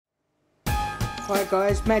Hi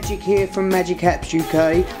guys, Magic here from Magic Apps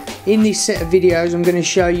UK. In this set of videos I'm going to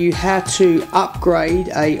show you how to upgrade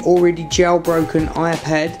a already jailbroken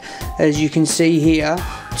iPad, as you can see here,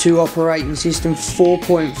 to operating system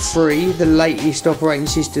 4.3, the latest operating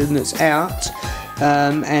system that's out,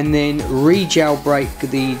 and then re-jailbreak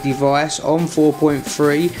the device on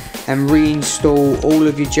 4.3 and reinstall all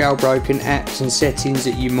of your jailbroken apps and settings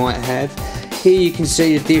that you might have. Here you can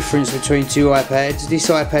see the difference between two iPads. This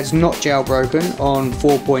iPad's not jailbroken on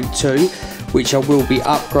 4.2, which I will be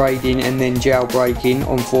upgrading and then jailbreaking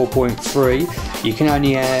on 4.3. You can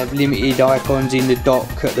only have limited icons in the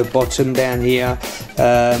dock at the bottom down here,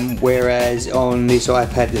 whereas on this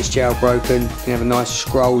iPad that's jailbroken you can have a nice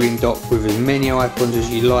scrolling dock with as many icons as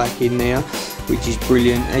you like in there, which is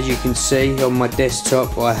brilliant. As you can see on my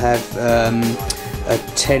desktop I have a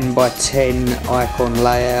 10 by 10 icon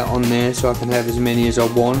layout on there, so I can have as many as I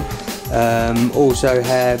want. Also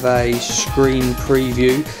have a screen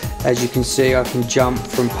preview. As you can see, I can jump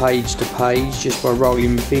from page to page just by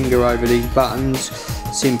rolling my finger over these buttons.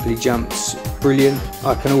 Simply jumps brilliant.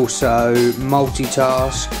 I can also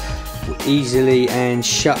multitask easily and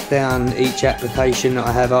shut down each application that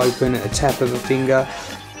I have open at a tap of a finger.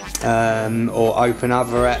 Or open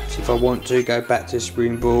other apps if I want to, go back to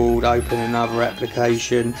Springboard, open another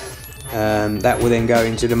application. That will then go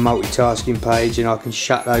into the multitasking page and I can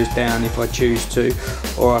shut those down if I choose to,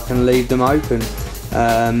 or I can leave them open.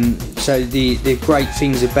 So the great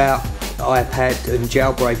things about iPad and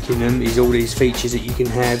jailbreaking them is all these features that you can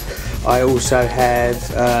have. I also have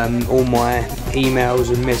all my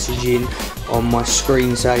emails and messaging on my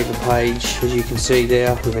screensaver page, as you can see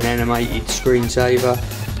there, with an animated screensaver.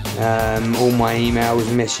 All my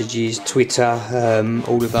emails, messages, Twitter,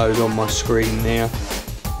 all of those on my screen there,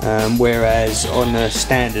 whereas on a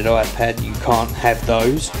standard iPad you can't have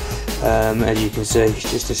those. As you can see,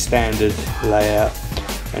 it's just a standard layout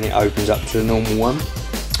and it opens up to the normal one.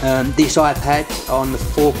 This iPad on the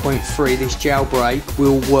 4.3, this jailbreak,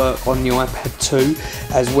 will work on the iPad 2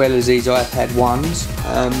 as well as these iPad 1s.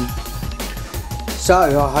 So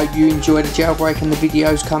I hope you enjoy the jailbreak and the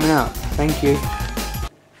videos coming up. Thank you.